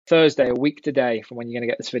Thursday, a week today from when you're going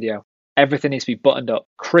to get this video, everything needs to be buttoned up,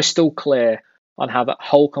 crystal clear on how that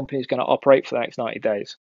whole company is going to operate for the next 90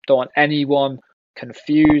 days. Don't want anyone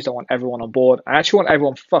confused. I want everyone on board. I actually want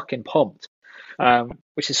everyone fucking pumped,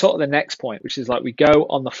 which is sort of the next point, which is like we go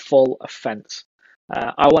on the full offense.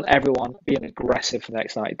 I want everyone being aggressive for the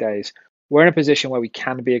next 90 days. We're in a position where we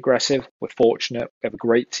can be aggressive. We're fortunate. We have a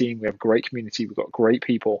great team. We have a great community. We've got great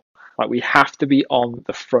people. Like, we have to be on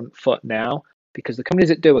the front foot now, because the companies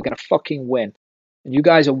that do are going to fucking win. And you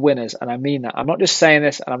guys are winners, and I mean that. I'm not just saying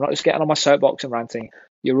this, and I'm not just getting on my soapbox and ranting.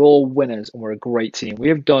 You're all winners, and we're a great team. We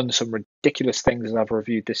have done some ridiculous things as I've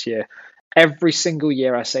reviewed this year. Every single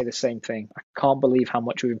year I say the same thing. I can't believe how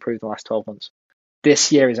much we've improved in the last 12 months.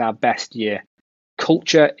 This year is our best year.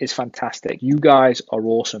 Culture is fantastic. You guys are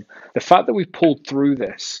awesome. The fact that we've pulled through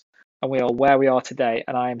this and we are where we are today,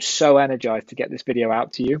 and I am so energized to get this video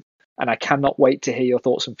out to you, and I cannot wait to hear your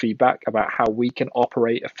thoughts and feedback about how we can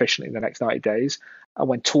operate efficiently in the next 90 days. And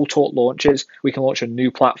when Tool Talk launches, we can launch a new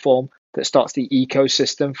platform that starts the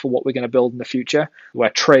ecosystem for what we're going to build in the future, where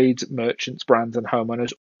trades, merchants, brands, and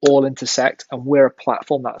homeowners all intersect, and we're a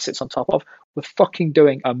platform that sits on top of. We're fucking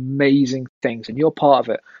doing amazing things, and you're part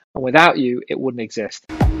of it. And without you, it wouldn't exist.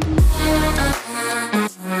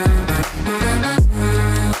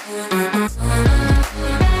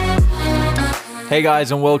 Hey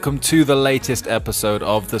guys, and welcome to the latest episode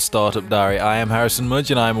of the Startup Diary. I am Harrison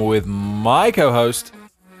Mudge, and I'm with my co-host,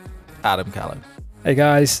 Adam Callum. Hey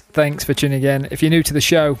guys, thanks for tuning in. If you're new to the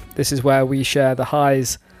show, this is where we share the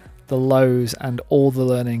highs, the lows, and all the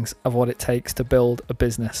learnings of what it takes to build a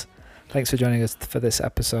business. Thanks for joining us for this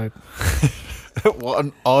episode. What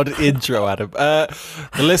an odd intro, Adam. The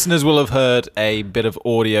listeners will have heard a bit of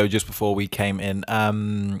audio just before we came in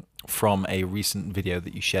from a recent video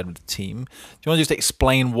that you shared with the team. Do you want to just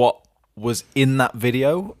explain what was in that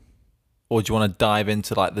video? Or do you want to dive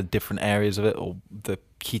into like the different areas of it or the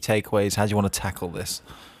key takeaways? How do you want to tackle this?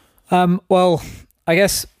 Well, I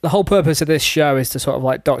guess the whole purpose of this show is to sort of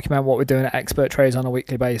like document what we're doing at Expert Trades on a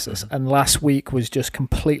weekly basis. And last week was just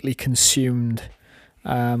completely consumed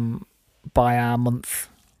by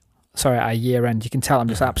our year end. You can tell I'm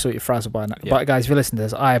just absolutely frazzled by that. Yeah. But guys, if you listen to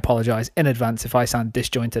this, I apologize in advance if I sound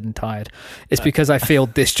disjointed and tired. It's because I feel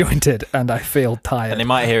disjointed and I feel tired. And they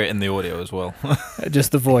might hear it in the audio as well.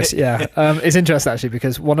 Just the voice, yeah. It's interesting actually,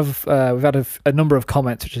 because we've had a number of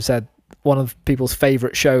comments which have said one of people's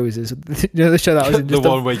favorite shows is the show that I was in. The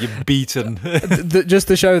one where you're beaten. Just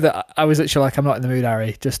the show that I was literally like, I'm not in the mood,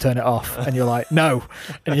 Harry, just turn it off. And you're like, no.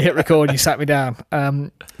 And you hit record and you sat me down.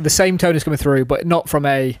 The same tone is coming through, but not from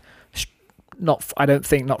a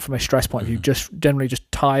stress point of view, just generally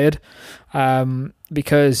just tired.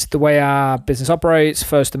 Because the way our business operates,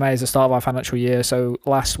 1st of May is the start of our financial year. So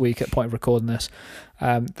last week at point of recording this,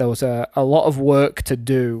 there was a lot of work to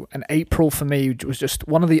do. And April for me was just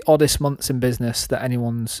one of the oddest months in business that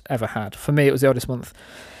anyone's ever had. For me, it was the oddest month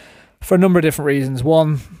for a number of different reasons.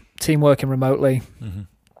 One, team working remotely. Mm-hmm.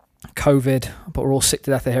 COVID, but we're all sick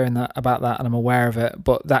to death of hearing about that, and I'm aware of it.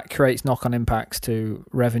 But that creates knock-on impacts to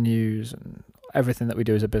revenues and everything that we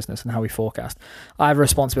do as a business and how we forecast. I have a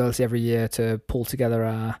responsibility every year to pull together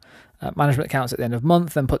our management accounts at the end of the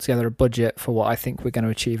month and put together a budget for what I think we're going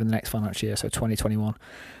to achieve in the next financial year, so 2021.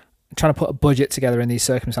 Trying to put a budget together in these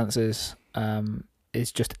circumstances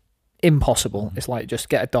is just impossible. It's like just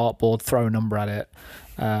get a dartboard, throw a number at it.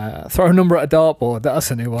 Throw a number at a dartboard. That's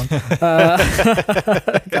a new one.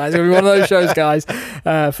 Guys, it'll be one of those shows, guys.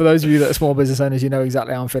 For those of you that are small business owners, you know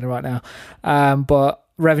exactly how I'm feeling right now. But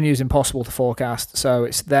revenue is impossible to forecast. So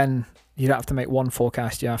it's then you don't have to make one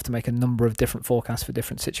forecast. You have to make a number of different forecasts for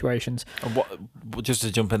different situations. Just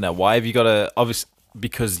to jump in there, why have you got to, obviously,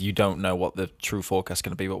 because you don't know what the true forecast is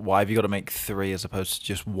going to be, but why have you got to make 3 as opposed to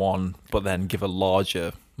just 1, but then give a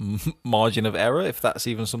larger margin of error, if that's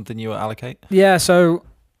even something you allocate? Yeah, so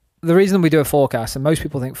the reason we do a forecast, and most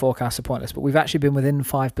people think forecasts are pointless, but we've actually been within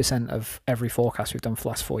 5% of every forecast we've done for the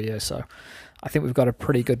last 4 years. So I think we've got a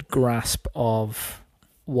pretty good grasp of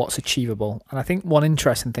what's achievable. And I think one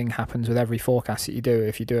interesting thing happens with every forecast that you do,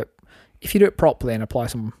 if you do it properly and apply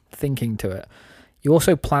some thinking to it, you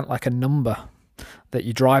also plant like a number that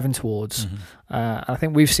you're driving towards. Mm-hmm. And I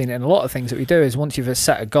think we've seen it in a lot of things that we do is once you've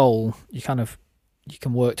set a goal, you can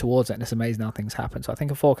work towards it, and it's amazing how things happen. So I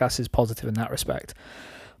think a forecast is positive in that respect.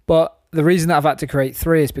 But the reason that I've had to create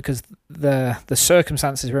 3 is because the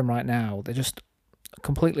circumstances we're in right now, they're just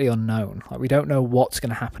completely unknown. Like, we don't know what's going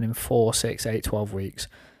to happen in 4, 6, 8, 12 weeks.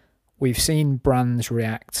 We've seen brands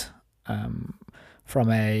react from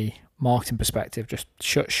a marketing perspective, just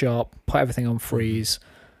shut shop, put everything on freeze,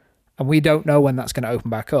 and we don't know when that's going to open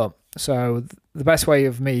back up. So the best way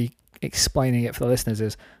of me explaining it for the listeners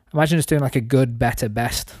is imagine just doing like a good, better,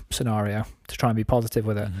 best scenario to try and be positive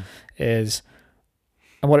with it.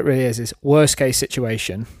 And what it really is worst case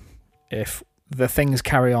situation. If the things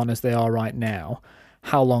carry on as they are right now,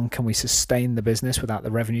 how long can we sustain the business without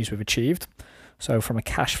the revenues we've achieved? So from a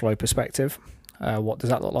cash flow perspective, what does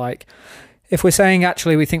that look like? If we're saying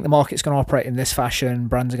actually we think the market's going to operate in this fashion,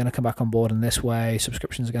 brands are going to come back on board in this way,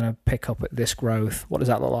 subscriptions are going to pick up at this growth, what does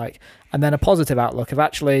that look like? And then a positive outlook of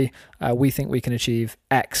actually we think we can achieve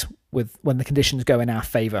X when the conditions go in our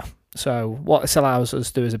favour. So what this allows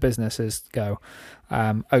us to do as a business is go,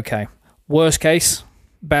 okay, worst case,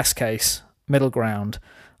 best case, middle ground,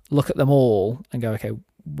 look at them all and go, okay,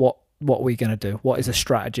 what are we going to do? What is a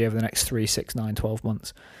strategy over the next 3, 6, 9, 12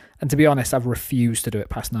 months? And to be honest, I've refused to do it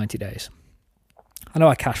past 90 days. I know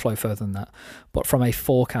I cash flow further than that, but from a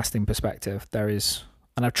forecasting perspective, there is,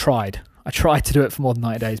 and I tried to do it for more than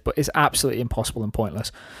 90 days, but it's absolutely impossible and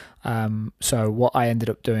pointless. So what I ended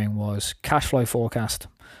up doing was cash flow forecast,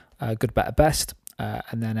 good, better, best,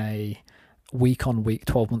 and then a week-on-week,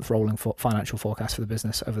 12-month rolling financial forecast for the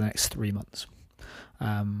business over the next 3 months,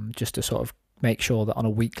 just to sort of make sure that on a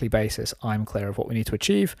weekly basis, I'm clear of what we need to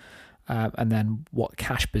achieve, and then what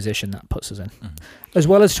cash position that puts us in, as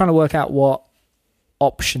well as trying to work out what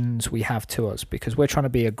options we have to us, because we're trying to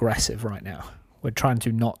be aggressive right now. We're trying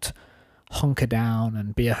to not hunker down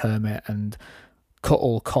and be a hermit and cut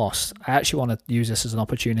all costs. I actually want to use this as an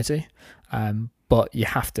opportunity, but you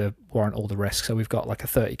have to warrant all the risks. So we've got like a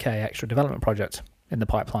 30k extra development project in the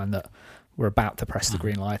pipeline that we're about to press the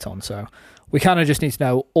green light on. So we kind of just need to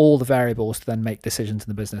know all the variables to then make decisions in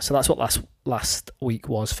the business. So that's what last week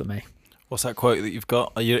was for me. What's that quote that you've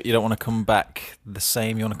got? You don't want to come back the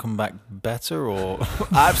same, you want to come back better, or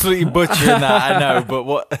absolutely butchering that, I know, but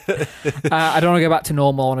what? I don't want to go back to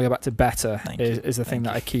normal, I want to go back to better is the thing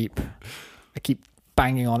that I keep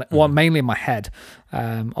banging on. Well, mainly in my head.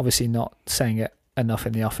 Obviously not saying it enough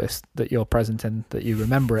in the office that you're present in, that you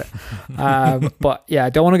remember it. But yeah, I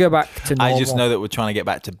don't want to go back to normal. I just know that we're trying to get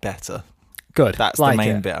back to better. Good. That's like the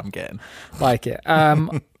main bit I'm getting. Like it.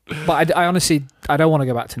 But I honestly, I don't want to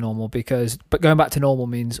go back to normal but going back to normal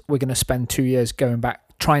means we're going to spend 2 years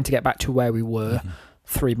trying to get back to where we were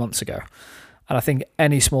 3 months ago. And I think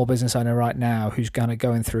any small business owner right now who's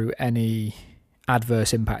going through any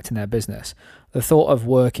adverse impact in their business, the thought of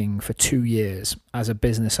working for 2 years as a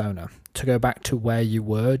business owner to go back to where you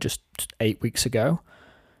were just 8 weeks ago,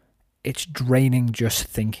 it's draining just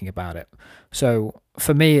thinking about it. So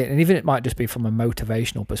for me, and even it might just be from a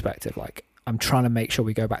motivational perspective, like I'm trying to make sure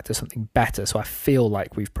we go back to something better so I feel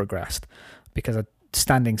like we've progressed, because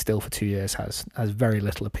standing still for 2 years has very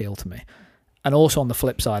little appeal to me. And also on the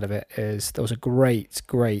flip side of it is there was a great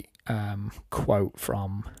quote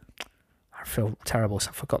from, I feel terrible, so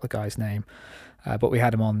I forgot the guy's name, but we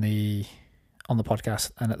had him on the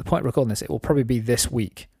podcast, and at the point of recording this, it will probably be this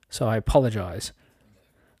week, so I apologise.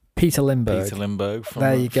 Peter Lindbergh.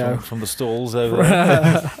 From the stalls over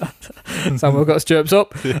there. Samuel got his chirps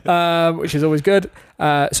up, which is always good.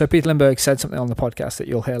 So Peter Lindbergh said something on the podcast that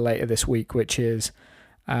you'll hear later this week, which is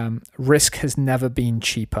risk has never been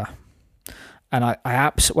cheaper. And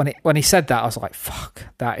when he said that, I was like, fuck,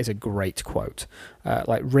 that is a great quote.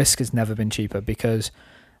 Like, risk has never been cheaper, because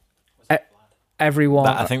everyone...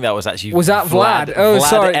 I think that was actually... Was that Vlad? Oh, Vlad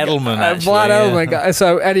sorry. Edelman, actually. Vlad Edelman.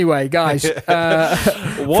 So anyway, guys...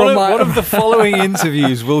 one of the following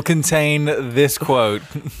interviews will contain this quote.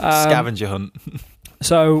 Scavenger hunt.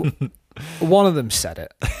 So one of them said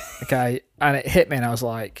it, okay? And it hit me, and I was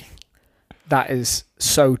like, that is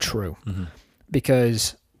so true.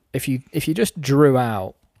 Because if you just drew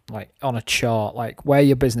out, like, on a chart, like, where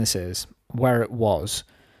your business is, where it was,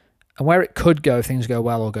 and where it could go if things go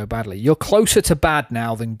well or go badly, you're closer to bad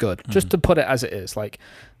now than good, just to put it as it is. Like,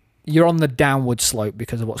 you're on the downward slope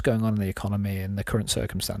because of what's going on in the economy and the current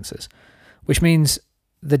circumstances, which means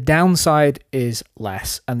the downside is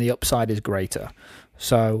less and the upside is greater.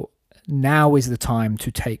 So now is the time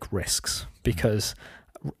to take risks, because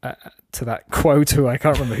to that quote, who I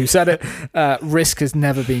can't remember who said it, risk has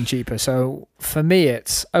never been cheaper. So for me,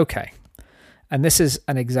 it's okay. And this is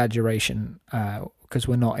an exaggeration, because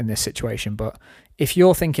we're not in this situation, but if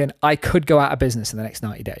you're thinking, I could go out of business in the next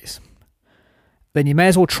 90 days, then you may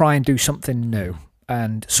as well try and do something new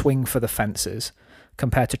and swing for the fences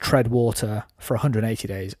compared to tread water for 180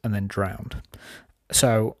 days and then drowned.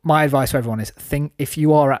 So my advice to everyone is, think, if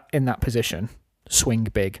you are in that position, swing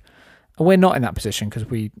big. And we're not in that position, because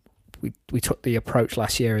we took the approach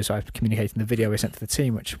last year, as I communicated in the video we sent to the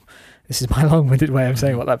team, which, this is my long-winded way of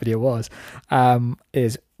saying what that video was,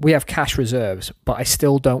 is we have cash reserves, but I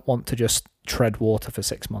still don't want to just tread water for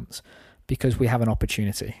 6 months, because we have an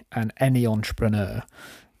opportunity. And any entrepreneur,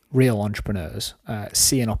 real entrepreneurs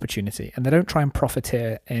see an opportunity, and they don't try and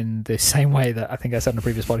profiteer in the same way that I think I said in a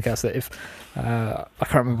previous podcast, that if I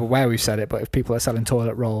can't remember where we said it, but if people are selling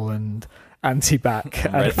toilet roll and anti-back,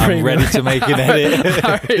 I'm ready to make an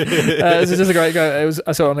edit. This is just a great go.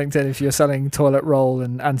 I saw on LinkedIn, if you're selling toilet roll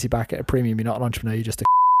and anti-back at a premium, you're not an entrepreneur, you're just a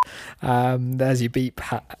there's your beep,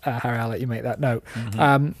 Harry. I'll let you make that note.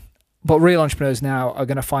 But real entrepreneurs now are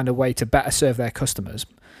going to find a way to better serve their customers,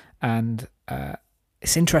 and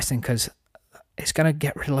it's interesting because it's going to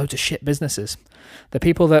get rid of loads of shit businesses. The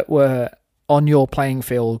people that were on your playing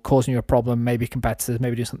field causing you a problem, maybe competitors,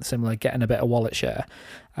 maybe do something similar, getting a bit of wallet share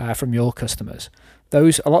from your customers. A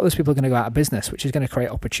lot of those people are going to go out of business, which is going to create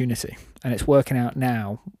opportunity. And it's working out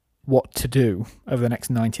now what to do over the next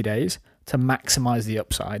 90 days to maximize the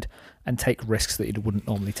upside and take risks that you wouldn't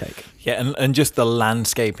normally take. Yeah, and just the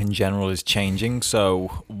landscape in general is changing.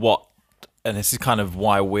 So and this is kind of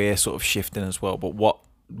why we're sort of shifting as well, but what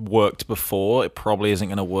worked before, it probably isn't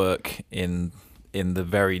going to work in the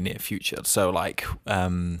very near future. So like,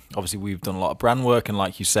 obviously we've done a lot of brand work, and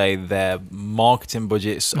like you say, their marketing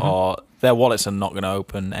budgets their wallets are not going to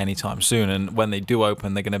open anytime soon. And when they do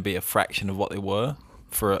open, they're going to be a fraction of what they were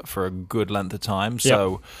for a good length of time. Yep.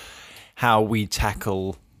 So how we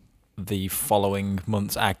tackle the following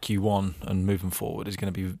months at Q1 and moving forward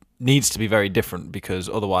needs to be very different, because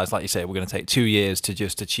otherwise, like you say, we're going to take 2 years to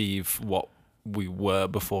just achieve what we were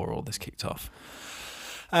before all this kicked off.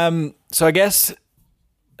 So I guess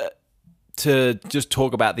to just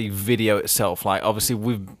talk about the video itself, like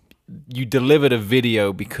obviously you delivered a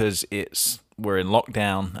video because we're in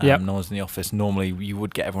lockdown. No one's in the office. Normally you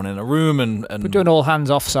would get everyone in a room and we're doing all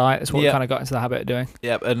hands off site. That's what we kind of got into the habit of doing.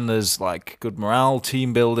 Yep, and there's like good morale,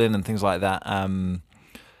 team building, and things like that.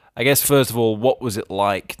 I guess first of all, what was it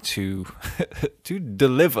like to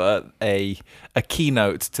deliver a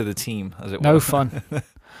keynote to the team, as it were? No fun.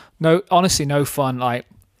 No, honestly, no fun. Like,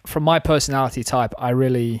 from my personality type, I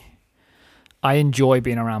enjoy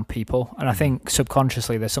being around people, and I think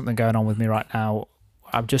subconsciously there's something going on with me right now.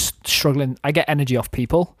 I'm just struggling. I get energy off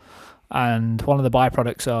people, and one of the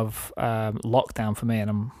byproducts of lockdown for me,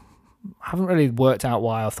 and I haven't really worked out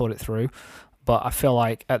why I thought it through, but I feel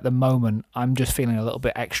like at the moment I'm just feeling a little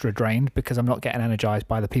bit extra drained because I'm not getting energized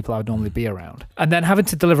by the people I would normally be around. And then having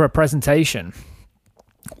to deliver a presentation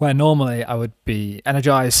where normally I would be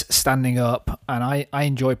energized standing up, and I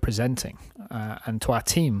enjoy presenting and to our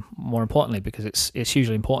team, more importantly, because it's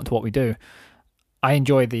hugely important to what we do. I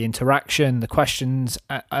enjoy the interaction, the questions,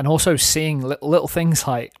 and also seeing little things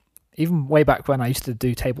like, even way back when I used to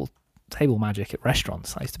do table magic at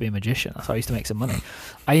restaurants. I used to be a magician. That's how I used to make some money.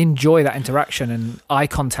 I enjoy that interaction and eye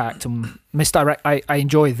contact and misdirect. I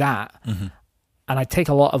enjoy that. And I take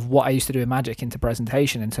a lot of what I used to do in magic into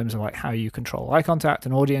presentation, in terms of like how you control eye contact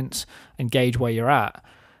and audience, engage where you're at.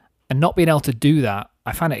 And not being able to do that,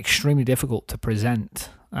 I found it extremely difficult to present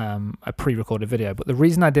a pre-recorded video. But the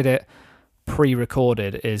reason I did it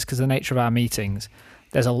pre-recorded is because the nature of our meetings,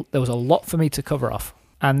 there was a lot for me to cover off.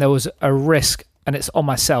 And there was a risk, and it's on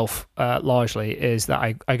myself largely, is that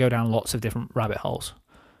I go down lots of different rabbit holes.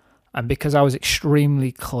 And because I was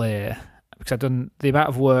extremely clear, because I've done the amount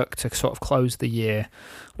of work to sort of close the year,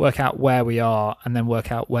 work out where we are, and then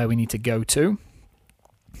work out where we need to go to,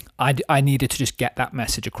 I needed to just get that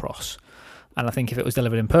message across. And I think if it was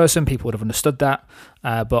delivered in person, people would have understood that.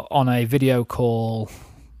 But on a video call,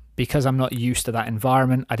 because I'm not used to that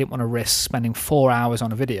environment, I didn't want to risk spending 4 hours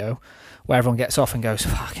on a video where everyone gets off and goes,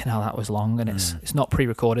 fucking hell, that was long, and it's not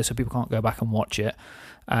pre-recorded, so people can't go back and watch it.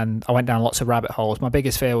 And I went down lots of rabbit holes. My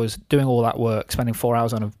biggest fear was doing all that work, spending 4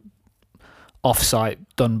 hours on a off-site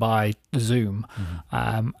done by Zoom,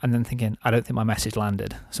 and then thinking, I don't think my message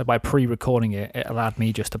landed. So by pre-recording it, it allowed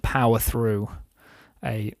me just to power through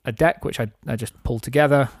a deck, which I just pulled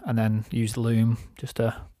together, and then used Loom just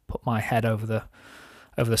to put my head over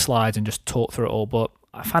the slides and just talk through it all. But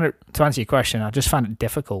I found it, to answer your question, I just found it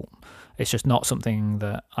difficult. It's just not something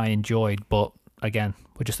that I enjoyed, but again,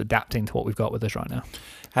 we're just adapting to what we've got with us right now.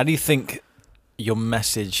 How do you think your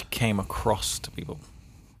message came across to people?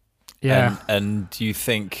 Yeah. And do you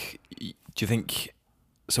think,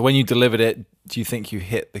 so when you delivered it, do you think you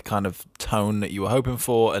hit the kind of tone that you were hoping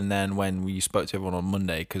for? And then when you spoke to everyone on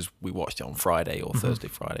Monday, because we watched it on Friday or Thursday,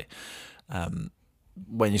 Friday,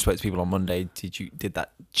 when you spoke to people on Monday, did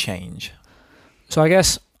that change? So I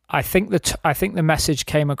guess I think the message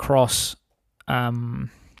came across. And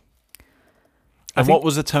what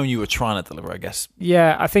was the tone you were trying to deliver, I guess?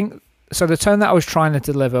 Yeah, I think so. The tone that I was trying to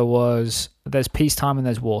deliver was, there's peacetime and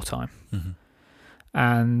there's wartime.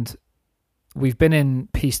 And we've been in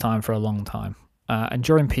peacetime for a long time. And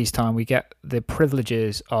during peacetime, we get the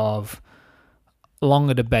privileges of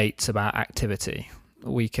longer debates about activity.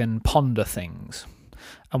 We can ponder things,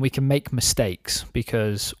 and we can make mistakes,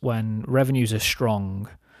 because when revenues are strong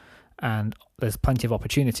and there's plenty of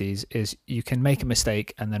opportunities, is you can make a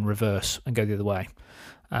mistake and then reverse and go the other way.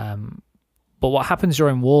 But what happens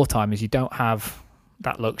during wartime is you don't have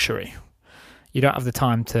that luxury. You don't have the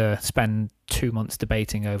time to spend 2 months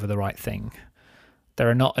debating over the right thing. There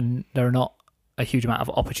are not a huge amount of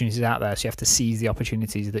opportunities out there, so you have to seize the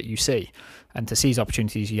opportunities that you see. And to seize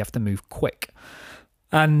opportunities, you have to move quick.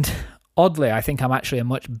 And oddly, I think I'm actually a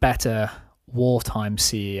much better wartime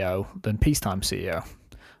CEO than peacetime CEO.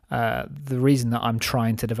 The reason that I'm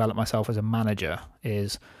trying to develop myself as a manager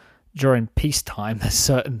is during peacetime, there's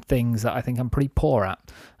certain things that I think I'm pretty poor at.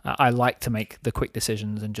 I like to make the quick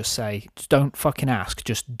decisions and just say, don't fucking ask,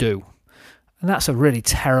 just do. And that's a really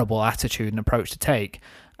terrible attitude and approach to take,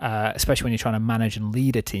 especially when you're trying to manage and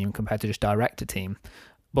lead a team compared to just direct a team.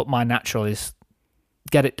 But my natural is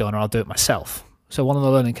get it done or I'll do it myself. So one of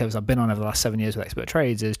the learning curves I've been on over the last 7 years with Expert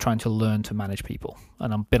Trades is trying to learn to manage people.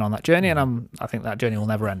 And I've been on that journey, and I think that journey will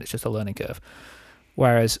never end. It's just a learning curve.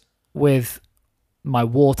 Whereas with my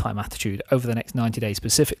wartime attitude over the next 90 days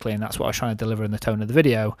specifically, and that's what I was trying to deliver in the tone of the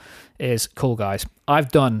video, is cool, guys.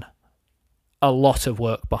 I've done a lot of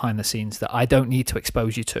work behind the scenes that I don't need to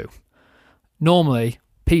expose you to. Normally,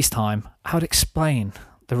 peacetime, I would explain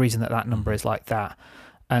the reason that number is like that,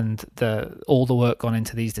 and all the work gone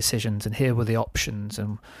into these decisions, and here were the options,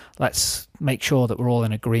 and let's make sure that we're all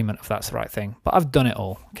in agreement if that's the right thing. But I've done it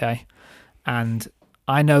all, okay? And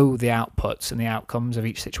I know the outputs and the outcomes of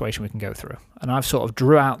each situation we can go through. And I've sort of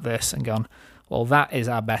drew out this and gone, well, that is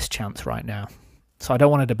our best chance right now. So I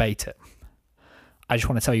don't want to debate it. I just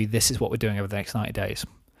want to tell you this is what we're doing over the next 90 days.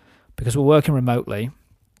 Because we're working remotely,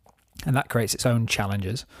 and that creates its own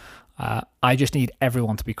challenges. I just need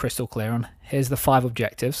everyone to be crystal clear on, here's the 5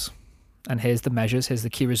 objectives, and here's the measures, here's the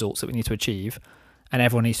key results that we need to achieve, and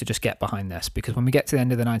everyone needs to just get behind this. Because when we get to the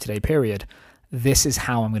end of the 90-day period, this is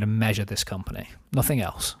how I'm going to measure this company, nothing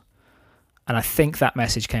else. And I think that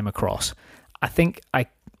message came across. I think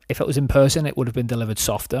if it was in person, it would have been delivered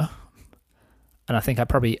softer. And I think I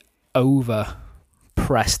probably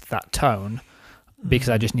over-pressed that tone because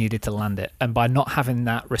I just needed to land it. And by not having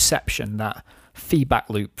that reception, that feedback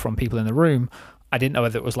loop from people in the room, I didn't know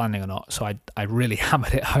whether it was landing or not. So I really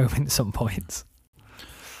hammered it home in some points.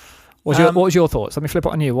 What was your thoughts? Let me flip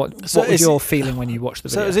it on you. What was your feeling when you watched the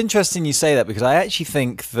video? So it was interesting you say that, because I actually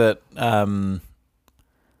think that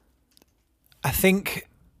I think,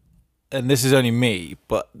 and this is only me,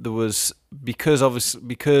 but there was because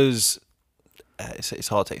it's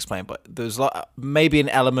hard to explain, but there's like maybe an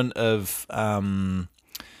element of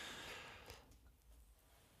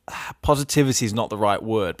positivity is not the right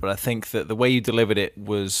word, but I think that the way you delivered it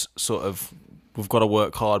was sort of, we've got to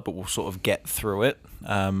work hard, but we'll sort of get through it.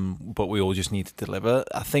 But we all just need to deliver.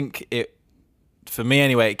 I think it, for me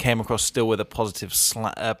anyway, it came across still with a positive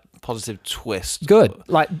twist.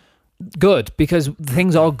 Good, because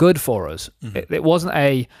things are good for us. Mm-hmm. It wasn't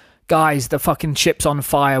a, guys, the fucking ship's on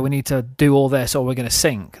fire, we need to do all this or we're going to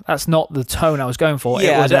sink. That's not the tone I was going for.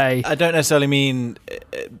 Yeah, I don't necessarily mean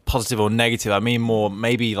positive or negative. I mean more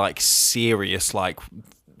maybe like serious, like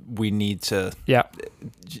we need to... Yeah.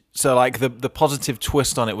 So like the positive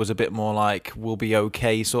twist on it was a bit more like we'll be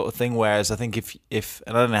okay sort of thing, whereas I think if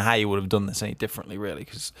and I don't know how you would have done this any differently really,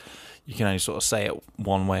 because you can only sort of say it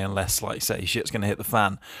one way unless, like, say, shit's going to hit the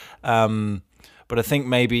fan. But I think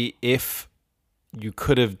maybe if you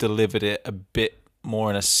could have delivered it a bit more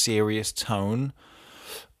in a serious tone,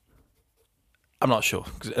 I'm not sure,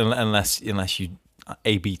 unless you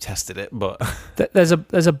A/B tested it. But there's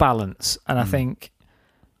a balance, and I think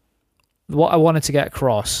what I wanted to get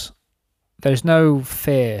across, there's no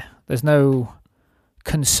fear, there's no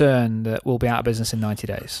concern that we'll be out of business in 90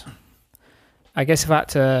 days. I guess if I had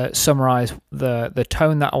to summarize the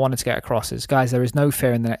tone that I wanted to get across is, guys, there is no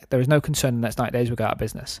fear there is no concern in the next 90 days we'll go out of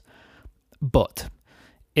business. But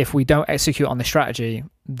if we don't execute on the strategy,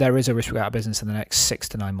 there is a risk we go out of business in the next 6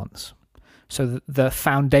 to 9 months. So the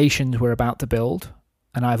foundations we're about to build,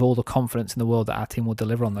 and I have all the confidence in the world that our team will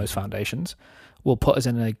deliver on those foundations, will put us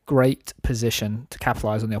in a great position to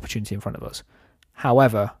capitalize on the opportunity in front of us.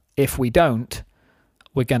 However, if we don't,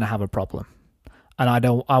 we're going to have a problem. And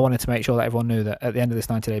I wanted to make sure that everyone knew that at the end of this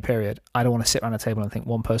 90-day period, I don't want to sit around a table and think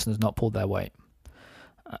one person has not pulled their weight.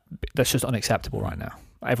 That's just unacceptable right now.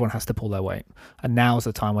 Everyone has to pull their weight. And now's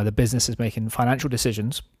the time where the business is making financial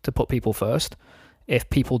decisions to put people first. If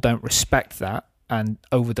people don't respect that and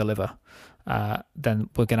over-deliver, then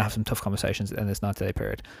we're going to have some tough conversations in this 90-day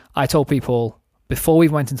period. I told people before we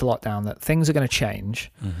went into lockdown that things are going to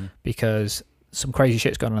change because some crazy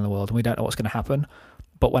shit's going on in the world and we don't know what's going to happen.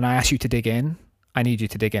 But when I ask you to dig in, I need you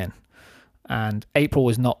to dig in. And April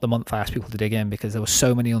was not the month I asked people to dig in because there were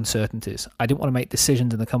so many uncertainties. I didn't want to make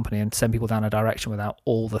decisions in the company and send people down a direction without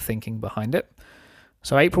all the thinking behind it.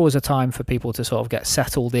 So April was a time for people to sort of get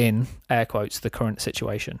settled in, air quotes, the current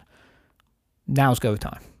situation. Now's go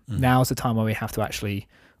time. Now's the time where we have to actually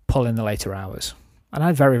pull in the later hours. And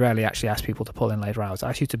I very rarely actually ask people to pull in later hours. I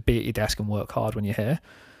ask you to be at your desk and work hard when you're here.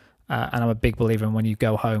 And I'm a big believer in when you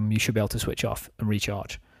go home, you should be able to switch off and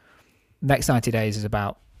recharge. Next 90 days is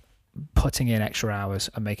about putting in extra hours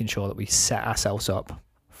and making sure that we set ourselves up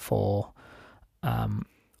for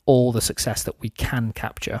all the success that we can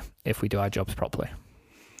capture if we do our jobs properly.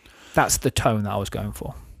 That's the tone that I was going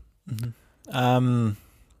for. And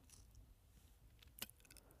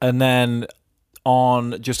then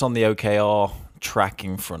on the OKR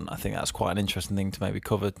tracking front, I think that's quite an interesting thing to maybe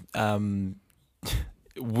cover.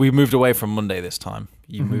 We moved away from Monday this time.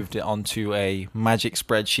 You moved it onto a magic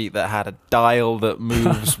spreadsheet that had a dial that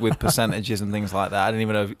moves with percentages and things like that. I didn't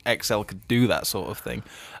even know if Excel could do that sort of thing.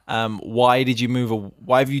 Why did you move?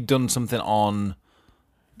 Why have you done something not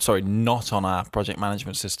on our project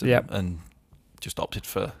management system and just opted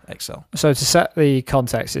for Excel? So to set the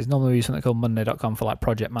context, is normally we use something called Monday.com for like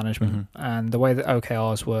project management, and the way that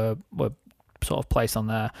OKRs were sort of placed on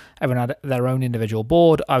there, everyone had their own individual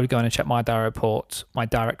board. I would go in and check my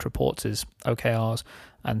direct reports is OKRs,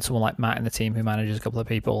 and someone like Matt in the team who manages a couple of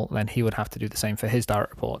people, then he would have to do the same for his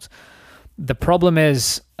direct reports. The problem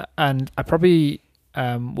is, and I probably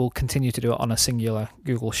will continue to do it on a singular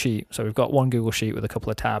Google Sheet. So we've got one Google Sheet with a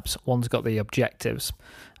couple of tabs. One's got the objectives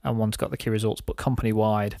and one's got the key results, but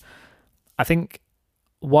company-wide. I think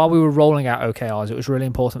while we were rolling out OKRs, it was really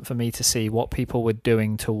important for me to see what people were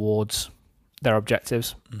doing towards their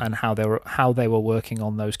objectives and how they were working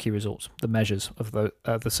on those key results, the measures of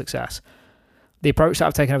the success. The approach that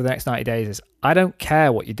I've taken over the next 90 days is I don't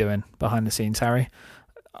care what you're doing behind the scenes, Harry.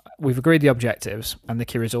 We've agreed the objectives and the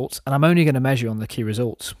key results, and I'm only going to measure you on the key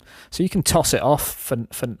results. So you can toss it off for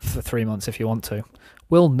 3 months if you want to.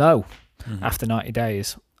 We'll know after 90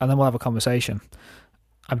 days, and then we'll have a conversation.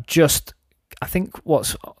 I think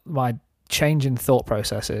what's my change in thought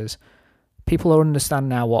process is people understand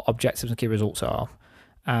now what objectives and key results are.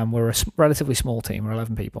 We're a relatively small team, we're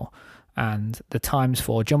 11 people, and the times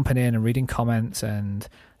for jumping in and reading comments and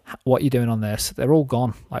what you're doing on this, they're all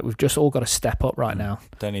gone. Like, we've just all got to step up right now.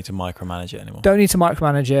 Don't need to micromanage it anymore. Don't need to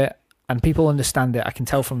micromanage it, and people understand it. I can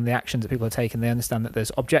tell from the actions that people are taking, they understand that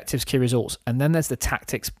there's objectives, key results, and then there's the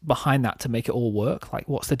tactics behind that to make it all work. Like,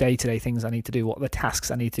 what's the day-to-day things I need to do? What are the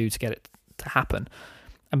tasks I need to do to get it to happen?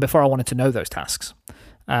 And before I wanted to know those tasks.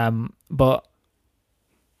 But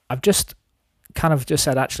I've just kind of just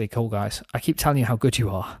said, actually, cool guys, I keep telling you how good you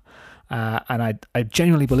are. And I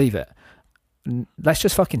genuinely believe it. Let's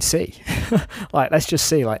just fucking see. Let's just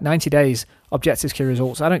see. 90 days, objectives, key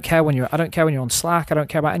results. I don't care when you're on Slack. I don't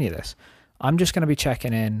care about any of this. I'm just going to be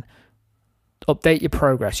checking in, update your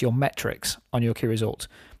progress, your metrics on your key results.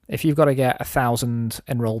 If you've got to get 1,000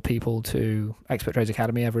 enrolled people to Expert Trades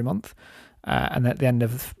Academy every month, and at the end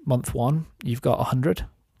of month one, you've got 100,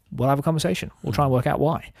 we'll have a conversation. We'll try and work out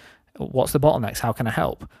why. What's the bottlenecks? How can I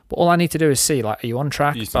help? But all I need to do is see, are you on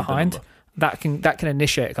track, behind? That can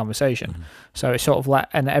initiate a conversation. So it's sort of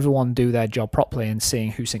and everyone do their job properly and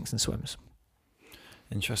seeing who sinks and swims.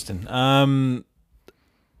 Interesting.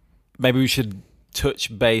 Maybe we should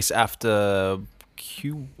touch base after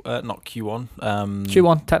not Q1.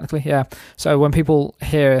 Q1 technically, yeah. So when people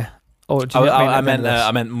hear, I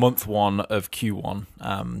meant month one of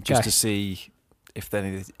Q1, just to see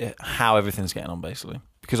how everything's getting on, basically.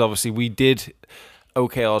 Because obviously we did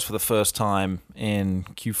OKRs for the first time in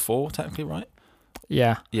Q4, technically, right?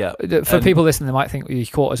 Yeah. For people listening, they might think the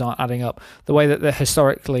quarters aren't adding up. The way that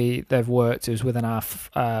historically they've worked is within our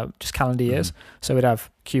just calendar years. So we'd have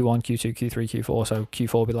Q1, Q2, Q3, Q4. So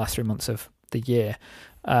Q4 would be the last 3 months of the year.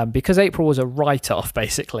 Because April was a write-off,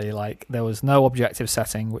 basically, there was no objective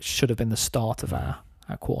setting, which should have been the start of our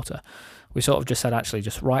quarter. We sort of just said, actually,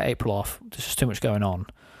 just write April off. There's just too much going on.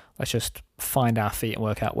 Let's just find our feet and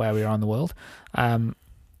work out where we are in the world. And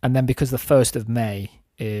then because the 1st of May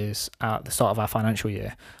is at the start of our financial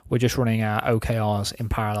year, we're just running our OKRs in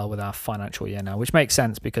parallel with our financial year now, which makes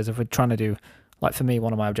sense because if we're trying to do, for me,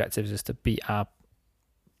 one of my objectives is to beat our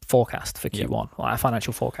forecast for Q1, our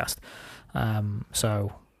financial forecast.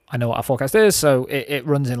 So I know what our forecast is, so it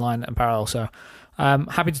runs in line and parallel. So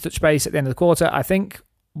happy to touch base at the end of the quarter. I think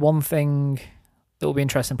one thing that will be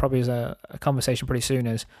interesting probably is a conversation pretty soon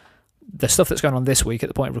is the stuff that's going on this week at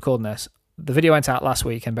the point of recording this. The video went out last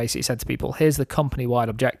week and basically said to people, here's the company-wide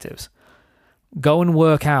objectives. go and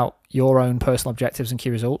work out your own personal objectives and key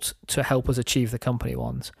results to help us achieve the company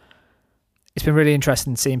ones. It's been really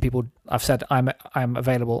interesting seeing people. I've said I'm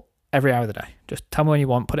available every hour of the day. Just tell me when you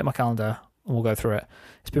want, put it in my calendar, and we'll go through it.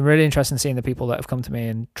 It's been really interesting seeing the people that have come to me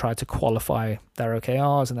and tried to qualify their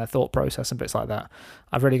OKRs and their thought process and bits like that.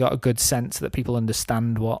 I've really got a good sense that people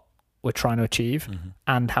understand what we're trying to achieve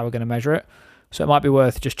and how we're going to measure it. So it might be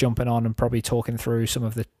worth just jumping on and probably talking through some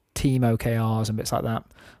of the team OKRs and bits like that,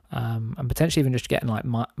 and potentially even just getting like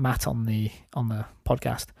Matt on the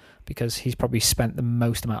podcast, because he's probably spent the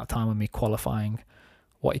most amount of time with me qualifying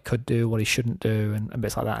what he could do, what he shouldn't do, and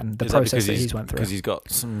bits like that, and the process that he's went through. Because he's got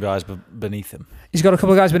some guys beneath him. He's got a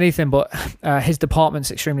couple of guys beneath him, but his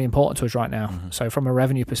department's extremely important to us right now. So from a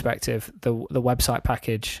revenue perspective, the website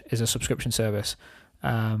package is a subscription service,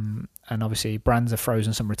 and obviously brands have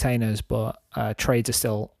frozen some retainers, but trades are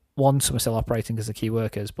still, some are still operating as the key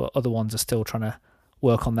workers, but other ones are still trying to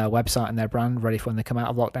work on their website and their brand ready for when they come out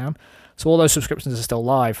of lockdown. So all those subscriptions are still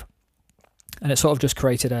live, and it sort of just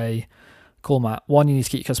created a cool, Matt. One, you need to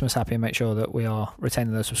keep customers happy and make sure that we are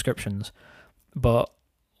retaining those subscriptions. But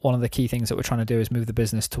one of the key things that we're trying to do is move the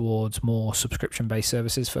business towards more subscription-based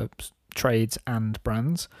services for trades and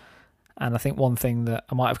brands. And I think one thing that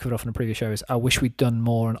I might have covered off in a previous show is I wish we'd done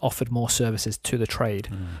more and offered more services to the trade,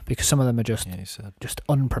 because some of them are just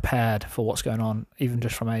unprepared for what's going on, even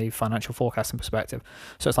just from a financial forecasting perspective.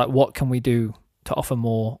 So it's like, what can we do to offer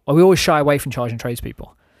more? Well, we always shy away from charging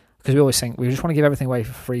tradespeople, because we always think we just want to give everything away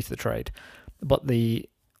for free to the trade. But the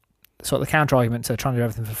sort of the counter argument to trying to do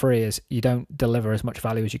everything for free is you don't deliver as much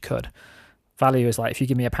value as you could. Value is like, if you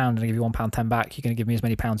give me £1 and I give you £1.10 back, you're going to give me as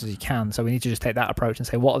many pounds as you can. So we need to just take that approach and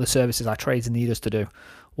say, what are the services our trades need us to do?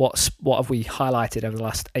 What have we highlighted over the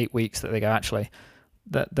last 8 weeks that they go, actually,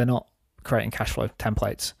 that they're not creating cash flow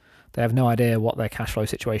templates. They have no idea what their cash flow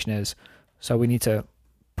situation is. So we need to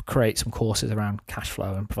create some courses around cash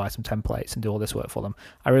flow and provide some templates and do all this work for them.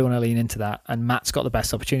 I really want to lean into that. And Matt's got the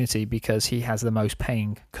best opportunity because he has the most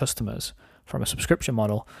paying customers from a subscription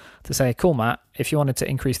model to say, cool, Matt, if you wanted to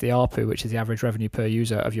increase the ARPU, which is the average revenue per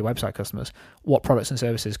user of your website customers, what products and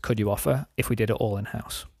services could you offer if we did it all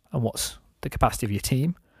in-house? And what's the capacity of your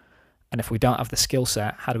team? And if we don't have the skill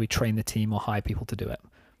set, how do we train the team or hire people to do it?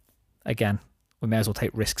 Again, we may as well take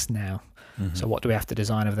risks now. So what do we have to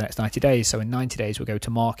design over the next 90 days? So in 90 days, we'll go to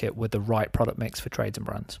market with the right product mix for trades and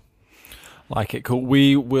brands. Like it. Cool.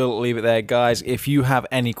 We will leave it there, guys. If you have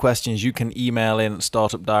any questions, you can email in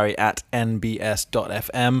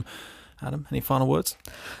startupdiary@nbs.fm. Adam, any final words?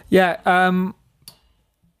 Yeah.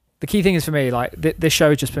 The key thing is for me, like this show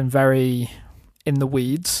has just been very in the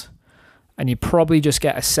weeds, and you probably just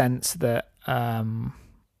get a sense that I'm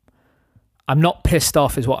not pissed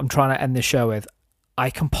off is what I'm trying to end this show with.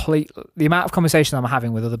 The amount of conversations I'm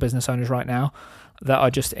having with other business owners right now that are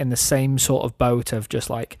just in the same sort of boat of just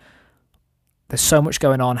like, there's so much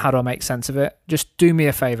going on. How do I make sense of it? Just do me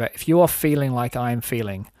a favor. If you are feeling like I'm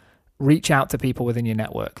feeling, reach out to people within your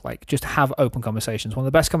network. Like, just have open conversations. One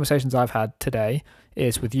of the best conversations I've had today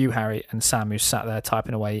is with you, Harry, and Sam, who's sat there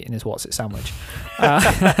typing away in his What's It sandwich.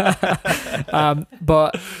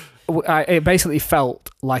 But it basically felt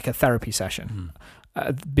like a therapy session.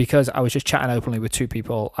 Because I was just chatting openly with two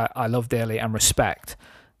people I love dearly and respect.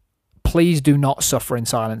 Please do not suffer in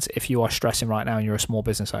silence if you are stressing right now and you're a small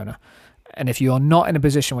business owner. And if you're not in a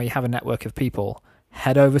position where you have a network of people,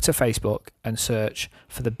 head over to Facebook and search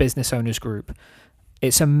for the Business Owners Group.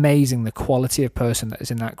 It's amazing the quality of person that is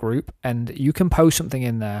in that group. And you can post something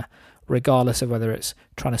in there regardless of whether it's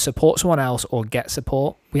trying to support someone else or get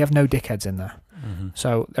support. We have no dickheads in there.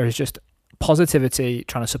 So there is just positivity,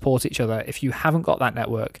 trying to support each other. If you haven't got that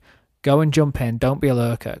network, go and jump in. Don't be a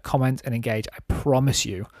lurker. Comment and engage. I promise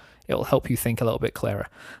you it'll help you think a little bit clearer.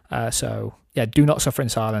 So yeah, do not suffer in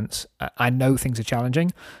silence. I know things are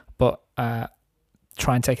challenging, but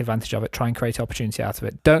try and take advantage of it. Try and create opportunity out of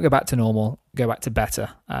it. Don't go back to normal. Go back to better.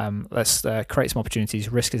 Let's create some opportunities.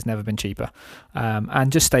 Risk has never been cheaper.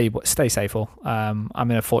 And just stay safe. I'm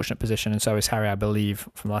in a fortunate position, and so is Harry, I believe,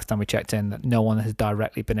 from the last time we checked in, that no one has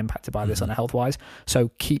directly been impacted by this on a health-wise.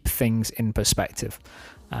 So keep things in perspective.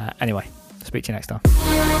 Anyway, speak to you next time.